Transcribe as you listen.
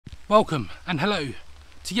Welcome and hello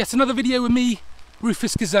to yet another video with me,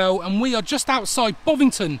 Rufus Gazelle, and we are just outside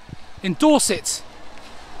Bovington in Dorset,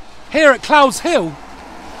 here at Clouds Hill.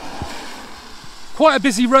 Quite a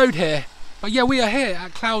busy road here, but yeah, we are here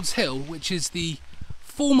at Clouds Hill, which is the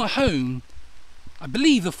former home, I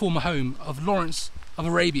believe the former home of Lawrence of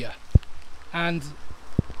Arabia, and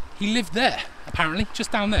he lived there apparently,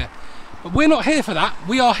 just down there. But we're not here for that,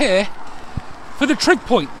 we are here for the Trig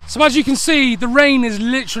Point. So as you can see, the rain is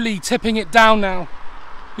literally tipping it down now.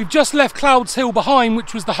 We've just left Clouds Hill behind,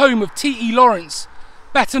 which was the home of T.E. Lawrence,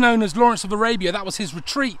 better known as Lawrence of Arabia. That was his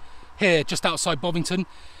retreat here just outside Bovington.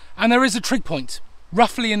 And there is a Trig Point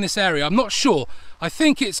roughly in this area. I'm not sure. I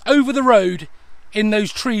think it's over the road in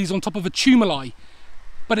those trees on top of a tumuli,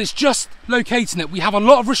 but it's just locating it. We have a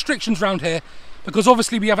lot of restrictions around here because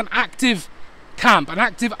obviously we have an active camp, an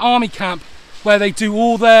active army camp where they do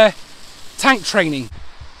all their tank training.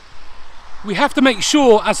 We have to make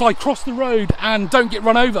sure as I cross the road and don't get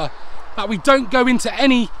run over that we don't go into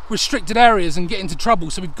any restricted areas and get into trouble.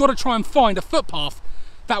 So we've got to try and find a footpath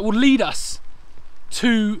that will lead us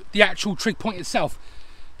to the actual Trig Point itself.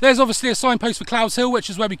 There's obviously a signpost for Clouds Hill, which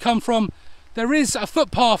is where we come from. There is a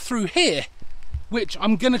footpath through here which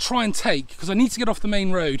I'm going to try and take because I need to get off the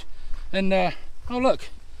main road. And oh look,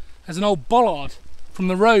 there's an old bollard from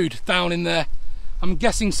the road down in there. I'm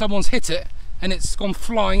guessing someone's hit it and it's gone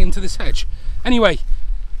flying into this hedge. Anyway,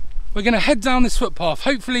 we're going to head down this footpath.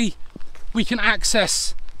 Hopefully we can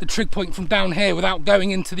access the Trig Point from down here without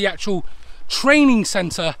going into the actual training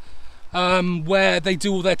centre where they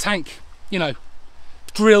do all their tank, you know,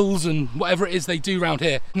 drills and whatever it is they do around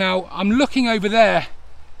here. Now I'm looking over there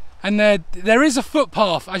and there is a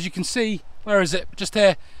footpath, as you can see. Where is it? Just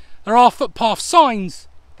here. There are footpath signs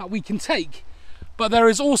that we can take, but there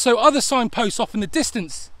is also other signposts off in the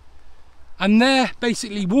distance, and they're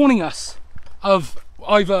basically warning us of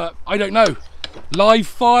either, I don't know, live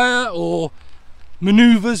fire or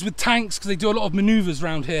manoeuvres with tanks, because they do a lot of manoeuvres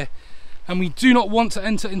around here, and we do not want to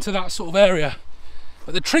enter into that sort of area.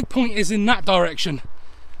 But the Trig Point is in that direction,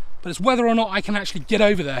 but it's whether or not I can actually get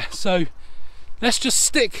over there. So let's just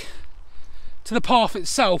stick to the path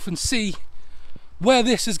itself and see where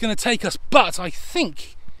this is going to take us. But I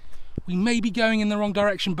think we may be going in the wrong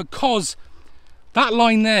direction because that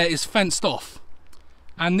line there is fenced off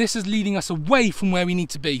and this is leading us away from where we need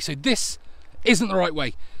to be. So this isn't the right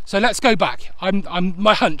way. So let's go back.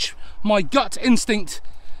 My hunch, my gut instinct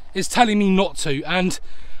is telling me not to. And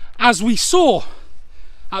as we saw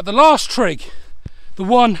at the last trig, the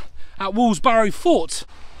one at Woolsbarrow Fort,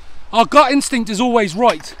 our gut instinct is always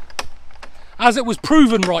right, as it was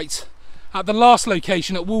proven right at the last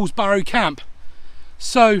location at Woolsbarrow Camp.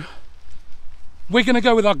 So we're going to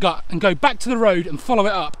go with our gut and go back to the road and follow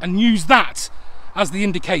it up and use that as the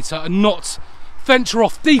indicator and not venture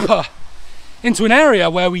off deeper into an area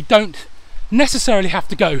where we don't necessarily have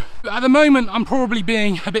to go. At the moment I'm probably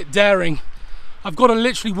being a bit daring. I've got to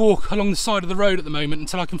literally walk along the side of the road at the moment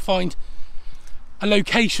until I can find a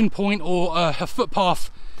location point or a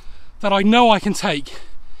footpath that I know I can take.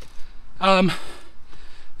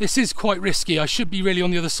 This is quite risky. I should be really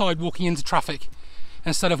on the other side walking into traffic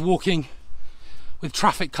instead of walking with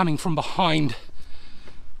traffic coming from behind.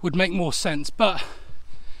 Would make more sense, but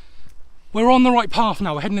we're on the right path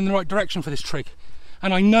now. We're heading in the right direction for this trig,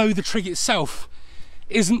 and I know the trig itself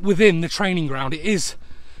isn't within the training ground. It is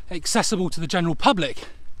accessible to the general public,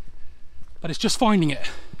 but it's just finding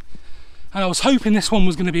it. And I was hoping this one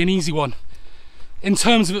was going to be an easy one in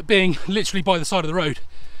terms of it being literally by the side of the road,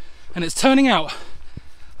 and it's turning out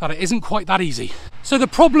that it isn't quite that easy. So the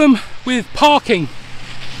problem with parking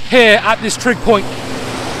here at this Trig Point,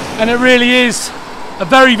 and it really is a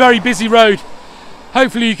very, very busy road.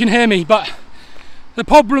 Hopefully you can hear me, but the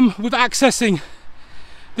problem with accessing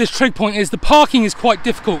this Trig Point is the parking is quite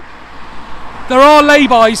difficult. There are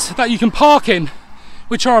laybys that you can park in,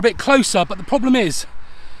 which are a bit closer, but the problem is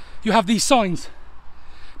you have these signs,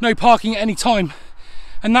 no parking at any time,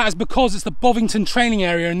 and that is because it's the Bovington training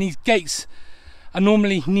area and these gates are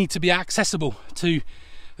normally need to be accessible to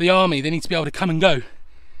the army. They need to be able to come and go.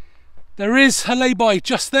 There is a lay-by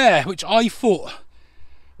just there, which I thought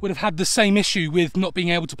would have had the same issue with not being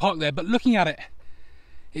able to park there, but looking at it,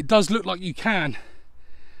 it does look like you can.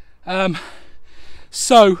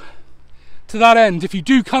 So to that end, if you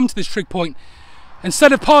do come to this Trig Point,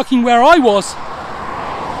 instead of parking where I was,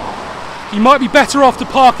 you might be better off to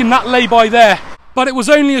park in that lay-by there. But it was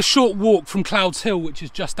only a short walk from Clouds Hill, which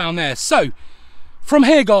is just down there. So from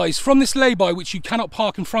here, guys, from this lay-by, which you cannot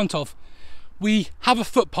park in front of, we have a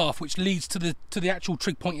footpath which leads to the actual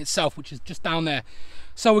Trig Point itself, which is just down there.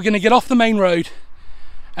 So we're going to get off the main road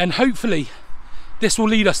and hopefully this will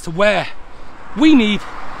lead us to where we need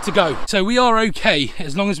to go. So we are okay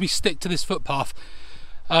as long as we stick to this footpath.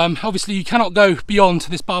 Obviously you cannot go beyond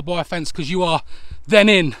this barbed wire fence because you are then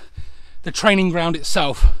in the training ground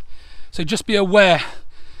itself. So just be aware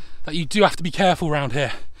that you do have to be careful around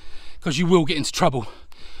here because you will get into trouble.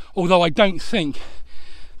 Although I don't think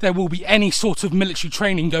there will be any sort of military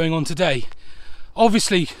training going on today.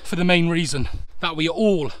 Obviously for the main reason that we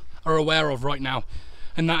all are aware of right now,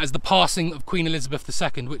 and that is the passing of Queen Elizabeth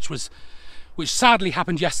II, which sadly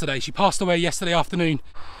happened yesterday. She passed away yesterday afternoon.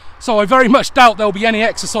 So I very much doubt there'll be any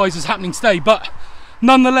exercises happening today, but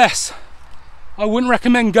nonetheless, I wouldn't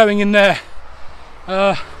recommend going in there.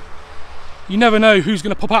 You never know who's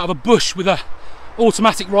going to pop out of a bush with an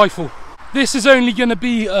automatic rifle. This is only going to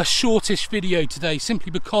be a shortish video today,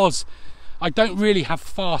 simply because I don't really have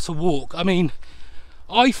far to walk. I mean,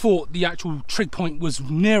 I thought the actual trig point was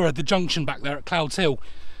nearer the junction back there at Clouds Hill.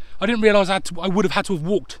 I didn't realise I would have had to have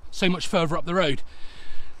walked so much further up the road.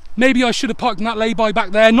 Maybe I should have parked in that lay-by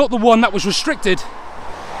back there, not the one that was restricted,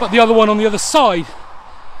 but the other one on the other side.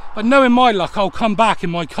 But knowing my luck, I'll come back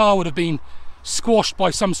and my car would have been squashed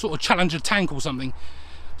by some sort of Challenger tank or something.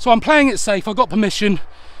 So I'm playing it safe. I got permission.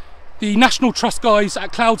 The National Trust guys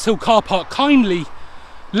at Clouds Hill car park kindly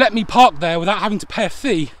let me park there without having to pay a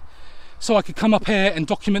fee, so I could come up here and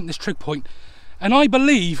document this trig point. And I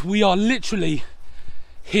believe we are literally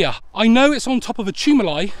here. I know it's on top of a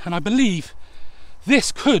tumuli, and I believe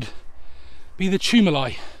this could be the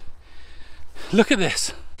tumuli. Look at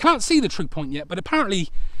this. Can't see the trig point yet, but apparently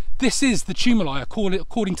this is the tumuli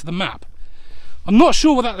according to the map. I'm not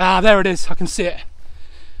sure what that, there it is, I can see it.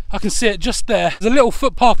 I can see it just there. There's a little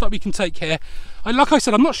footpath that we can take here. Like I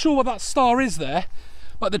said, I'm not sure what that star is there,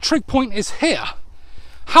 but the trig point is here.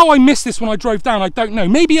 How I missed this when I drove down, I don't know.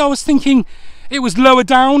 Maybe I was thinking it was lower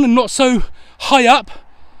down and not so high up.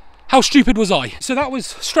 How stupid was I? So that was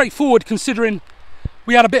straightforward considering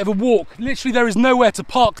we had a bit of a walk. Literally there is nowhere to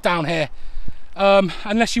park down here.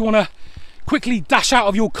 Unless you want to quickly dash out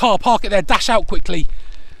of your car, park it there, dash out quickly,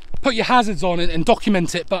 put your hazards on and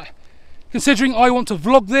document it. But considering I want to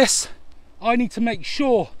vlog this, I need to make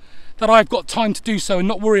sure that I've got time to do so and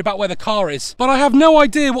not worry about where the car is. But I have no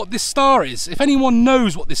idea what this star is. If anyone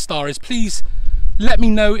knows what this star is, please let me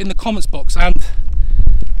know in the comments box. And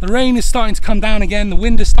the rain is starting to come down again, the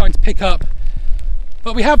wind is starting to pick up,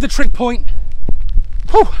 but we have the trig point.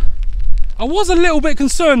 Whew. I was a little bit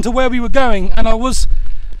concerned to where we were going, and I was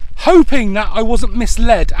hoping that I wasn't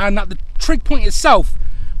misled and that the trig point itself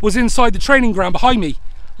was inside the training ground behind me.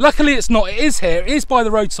 Luckily it's not. It is here, it is by the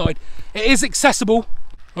roadside, it is accessible.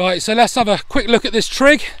 Right, so let's have a quick look at this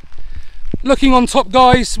trig. Looking on top,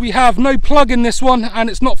 guys, we have no plug in this one, and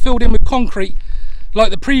it's not filled in with concrete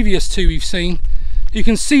like the previous two we've seen. You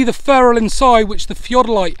can see the ferrule inside, which the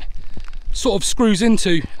theodolite sort of screws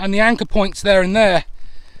into, and the anchor points there and there.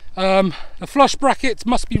 The flush bracket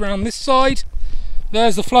must be around this side.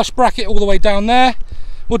 There's the flush bracket all the way down there.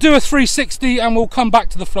 We'll do a 360 and we'll come back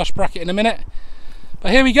to the flush bracket in a minute.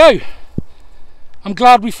 But here we go. I'm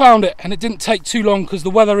glad we found it, and it didn't take too long because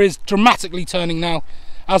the weather is dramatically turning now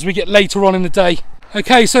as we get later on in the day.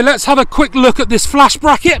 Okay, so let's have a quick look at this flash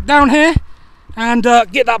bracket down here and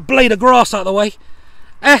get that blade of grass out of the way.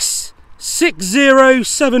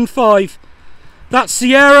 S6075. That's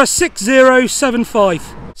Sierra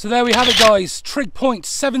 6075. So there we have it, guys. Trig Point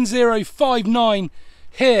 7059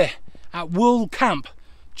 here at Wool Camp,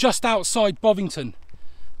 just outside Bovington.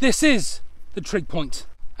 This is the trig point,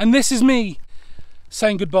 and this is me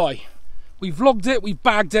saying goodbye. We've vlogged it, we've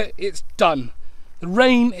bagged it, it's done. The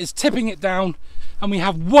rain is tipping it down, and we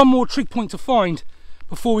have one more trig point to find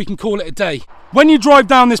before we can call it a day. When you drive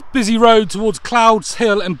down this busy road towards Clouds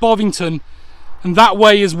Hill and Bovington, and that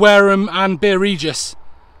way is Wareham and Beer Regis,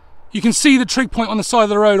 you can see the trig point on the side of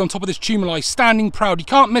the road on top of this tumuli, standing proud. You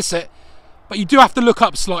can't miss it, but you do have to look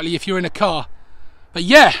up slightly if you're in a car. But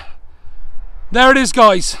yeah, there it is,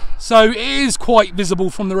 guys. So it is quite visible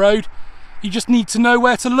from the road. You just need to know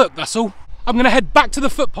where to look, that's all. I'm going to head back to the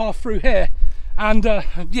footpath through here and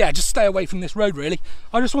yeah, just stay away from this road really.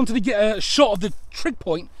 I just wanted to get a shot of the trig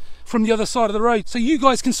point from the other side of the road so you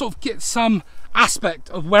guys can sort of get some aspect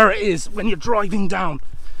of where it is when you're driving down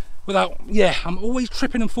without, yeah, I'm always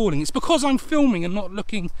tripping and falling. It's because I'm filming and not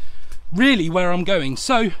looking really where I'm going.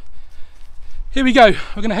 So here we go.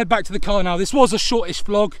 We're going to head back to the car now. This was a shortish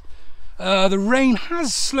vlog. The rain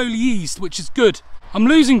has slowly eased, which is good. I'm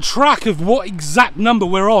losing track of what exact number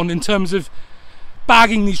we're on in terms of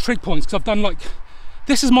bagging these trig points, because I've done like,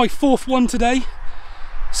 this is my 4th one today.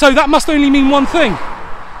 So that must only mean one thing,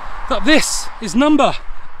 that this is number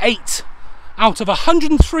 8 out of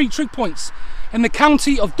 103 trig points in the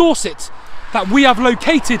county of Dorset. that we have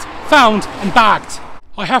located, found and bagged.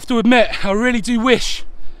 I have to admit, I really do wish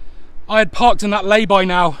I had parked in that lay-by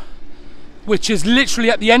now, which is literally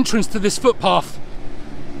at the entrance to this footpath.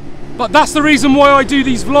 But that's the reason why I do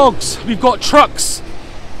these vlogs. We've got trucks,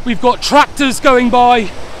 we've got tractors going by,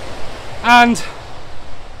 and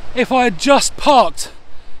if I had just parked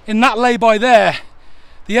in that lay-by there,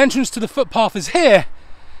 the entrance to the footpath is here,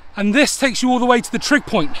 and this takes you all the way to the Trig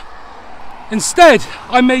Point. Instead,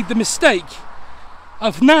 I made the mistake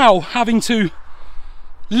of now having to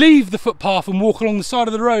leave the footpath and walk along the side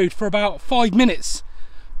of the road for about 5 minutes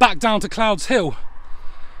back down to Clouds Hill.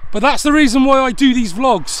 But that's the reason why I do these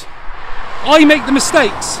vlogs. I make the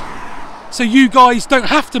mistakes so you guys don't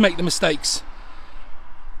have to make the mistakes.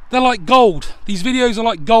 They're like gold. These videos are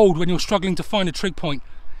like gold when you're struggling to find a trig point.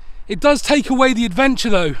 It does take away the adventure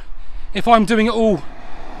though, if I'm doing it all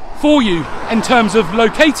for you in terms of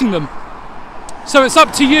locating them. So it's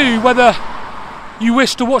up to you whether you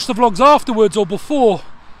wish to watch the vlogs afterwards or before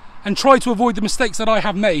and try to avoid the mistakes that I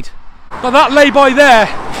have made. But that lay-by there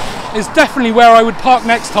is definitely where I would park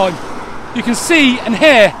next time. You can see and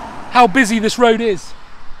hear how busy this road is.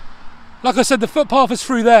 Like I said, the footpath is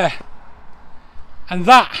through there, and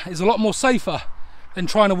that is a lot more safer than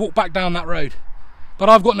trying to walk back down that road. But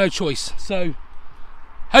I've got no choice, so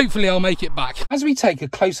hopefully I'll make it back. As we take a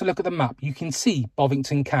closer look at the map, you can see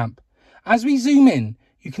Bovington Camp. As we zoom in,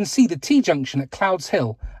 you can see the T-junction at Clouds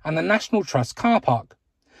Hill and the National Trust car park.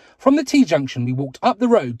 From the T-junction, we walked up the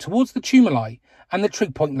road towards the Tumuli and the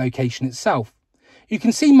Trig Point location itself. You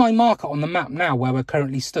can see my marker on the map now where we're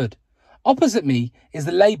currently stood. Opposite me is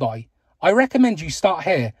the lay-by. I recommend you start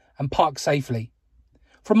here and park safely.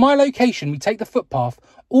 From my location, we take the footpath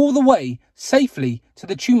all the way safely to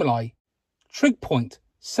the Tumuli. Trig Point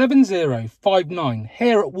 7059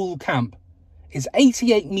 here at Wool Camp is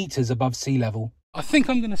 88 metres above sea level. I think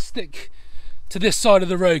I'm going to stick to this side of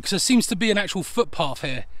the road because there seems to be an actual footpath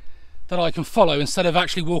here that I can follow instead of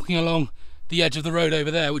actually walking along the edge of the road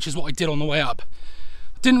over there, which is what I did on the way up.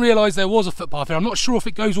 I didn't realise there was a footpath here. I'm not sure if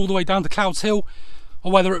it goes all the way down to Clouds Hill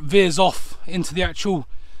or whether it veers off into the actual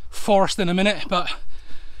forest in a minute, but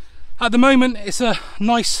at the moment it's a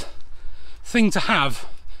nice thing to have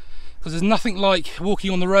because there's nothing like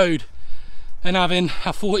walking on the road and having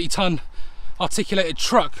a 40-ton articulated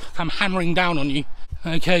truck come hammering down on you.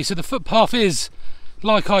 Okay, so the footpath is,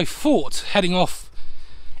 like I thought, heading off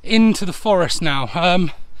into the forest now.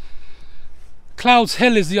 Clouds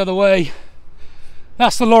Hill is the other way.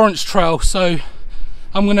 That's the Lawrence Trail, so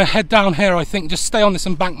I'm going to head down here, I think, just stay on this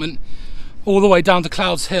embankment all the way down to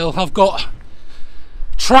Clouds Hill. I've got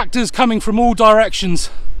tractors coming from all directions.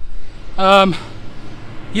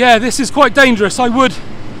 Yeah, this is quite dangerous. I would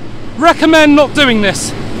recommend not doing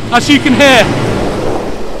this, as you can hear.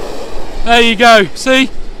 There you go, see?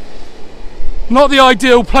 Not the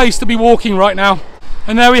ideal place to be walking right now.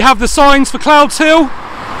 And there we have the signs for Clouds Hill,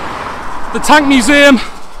 the Tank Museum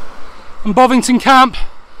and Bovington Camp.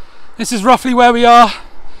 This is roughly where we are.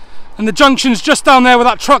 And the junction's just down there where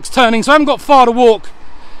that truck's turning, so I haven't got far to walk.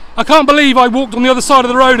 I can't believe I walked on the other side of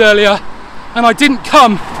the road earlier and I didn't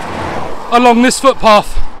come along this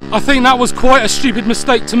footpath. I think that was quite a stupid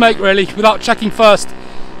mistake to make, really, without checking first.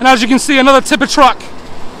 And as you can see, another tipper truck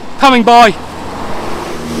coming by.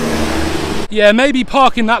 Yeah, maybe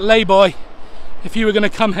park in that lay-by if you were going to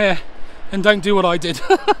come here and don't do what I did.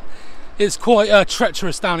 It's quite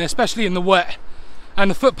treacherous down here, especially in the wet. And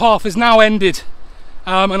the footpath is now ended,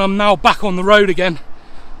 and I'm now back on the road again.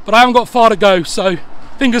 But I haven't got far to go, so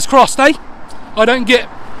fingers crossed, eh? I don't get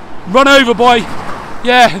run over by,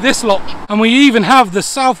 yeah, this lot. And we even have the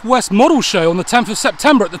Southwest Model Show on the 10th of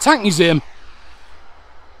September at the Tank Museum.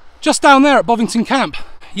 Just down there at Bovington Camp.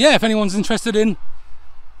 Yeah, if anyone's interested in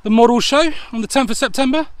the model show on the 10th of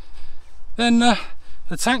September, then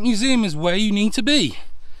the Tank Museum is where you need to be.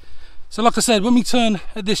 So like I said, when we turn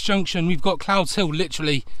at this junction, we've got Clouds Hill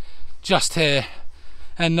literally just here.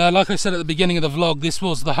 And like I said at the beginning of the vlog, this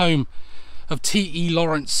was the home of T.E.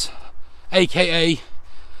 Lawrence, aka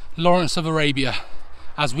Lawrence of Arabia,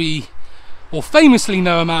 as we, or famously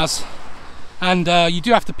know him as. And you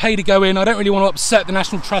do have to pay to go in. I don't really want to upset the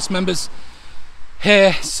National Trust members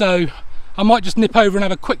here, so I might just nip over and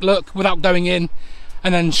have a quick look without going in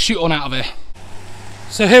and then shoot on out of here.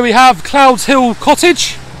 So here we have Clouds Hill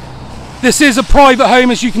Cottage. This is a private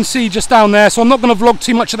home, as you can see just down there, so I'm not going to vlog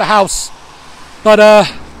too much of the house. But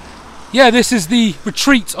yeah, this is the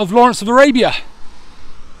retreat of Lawrence of Arabia.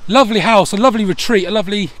 Lovely house, a lovely retreat, a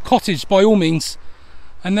lovely cottage by all means.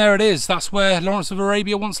 And there it is, that's where Lawrence of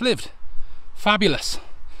Arabia once lived. Fabulous.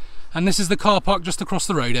 And this is the car park just across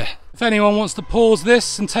the road here. If anyone wants to pause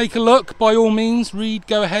this and take a look, by all means,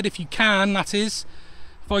 go ahead if you can, that is.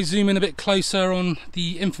 If I zoom in a bit closer on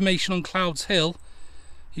the information on Clouds Hill,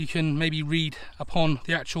 you can maybe read upon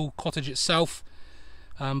the actual cottage itself.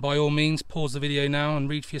 By all means, pause the video now and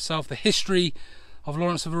read for yourself the history of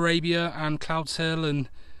Lawrence of Arabia and Clouds Hill, and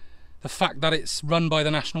the fact that it's run by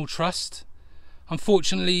the National Trust.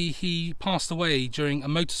 Unfortunately, he passed away during a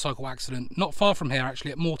motorcycle accident not far from here,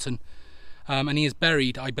 actually, at Moreton, and he is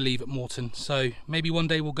buried, I believe, at Moreton, so maybe one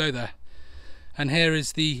day we'll go there. And here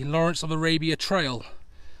is the Lawrence of Arabia trail,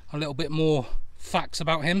 a little bit more facts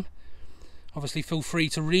about him. Obviously feel free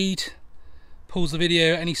to read, pause the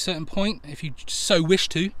video at any certain point if you so wish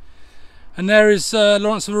to. And there is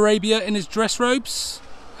Lawrence of Arabia in his dress robes,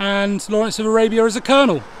 and Lawrence of Arabia as a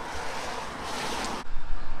colonel.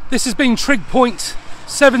 This has been Trig Point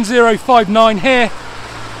 7059 here,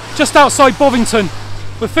 just outside Bovington.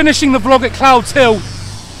 We're finishing the vlog at Clouds Hill.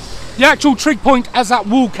 The actual Trig Point is at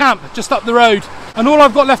Wool Camp, just up the road. And all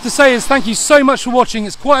I've got left to say is thank you so much for watching.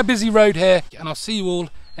 It's quite a busy road here, and I'll see you all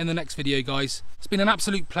in the next video, guys. It's been an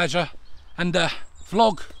absolute pleasure, and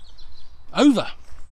vlog over.